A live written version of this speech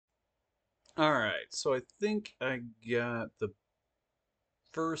All right, so I think I got the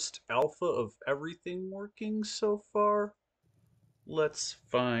first alpha of everything working so far. Let's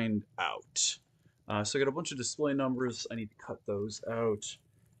find out. So I got a bunch of display numbers. I need to cut those out.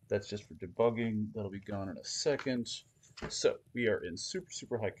 That's just for debugging. That'll be gone in a second. So we are in super,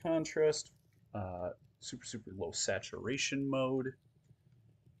 super high contrast, uh, super, super low saturation mode,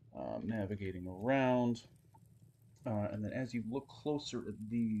 navigating around. And then as you look closer at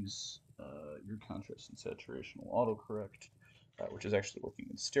these, your contrast and saturation will autocorrect, which is actually working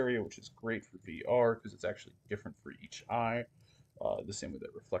in stereo, which is great for VR because it's actually different for each eye, the same way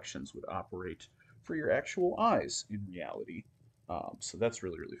that reflections would operate for your actual eyes in reality. So that's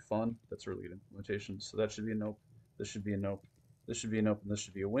really, really fun. That's a really good implementation. So that should be a nope. This should be a nope. This should be a nope, and this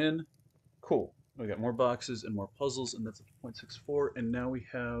should be a win. Cool. We got more boxes and more puzzles, and that's a 0.64. And now we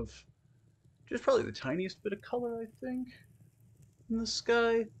have just probably the tiniest bit of color, I think, in the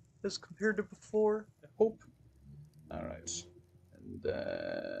sky as compared to before. I hope. All right. And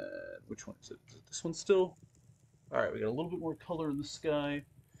which one is it? Is it this one still? All right, we got a little bit more color in the sky.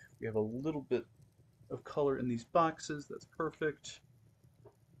 We have a little bit of color in these boxes. That's perfect.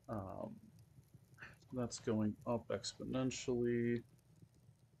 Um, that's going up exponentially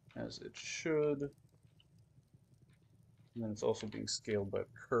as it should. And then it's also being scaled by the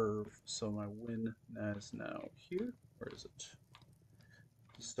curve. So my win is now here. Where is it?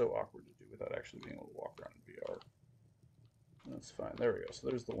 It's so awkward to do without actually being able to walk around in VR. That's fine. There we go. So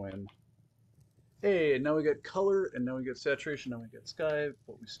there's the win. Hey, and now we got color, and now we get saturation, now we get sky,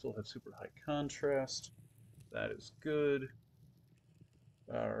 but we still have super high contrast. That is good.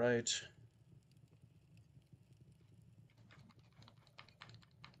 All right.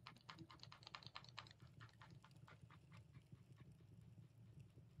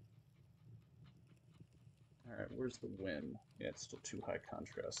 All right, where's the win? Yeah, it's still too high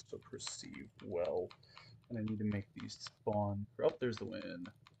contrast to perceive well. And I need to make these spawn. Oh, there's the win.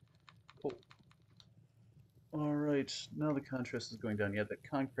 Cool. All right, now the contrast is going down. Yeah, the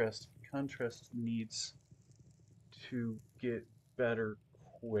contrast needs to get better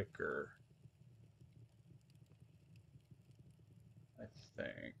quicker, I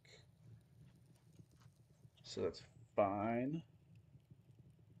think. So that's fine.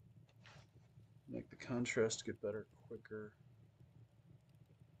 Make the contrast get better quicker,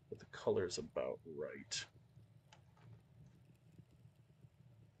 but the color is about right.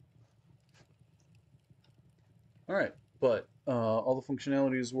 All right, but all the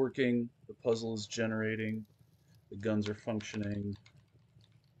functionality is working. The puzzle is generating. The guns are functioning.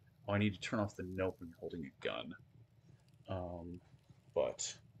 Oh, I need to turn off the nope when you're holding a gun. Um,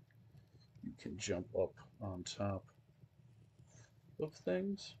 but you can jump up on top of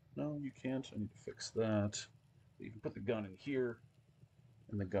things. No, you can't. I need to fix that. But you can put the gun in here,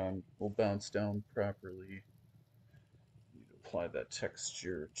 and the gun will bounce down properly. You need to apply that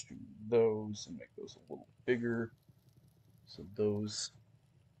texture to those and make those a little bigger so those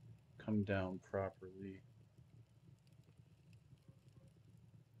come down properly.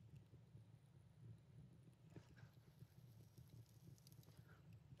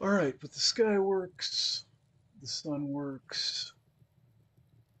 All right, but the sky works, the sun works.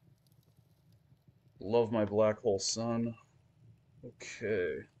 Love my black hole sun.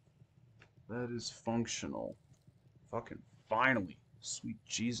 Okay, that is functional. Fucking finally. Sweet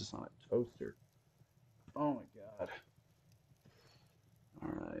Jesus on a toaster. Oh my god.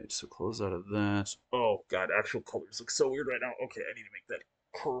 Alright, so close out of that. Oh god, actual colors look so weird right now. Okay, I need to make that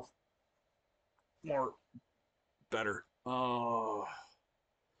curve more better. Oh,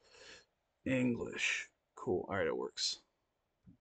 English. Cool. Alright, it works.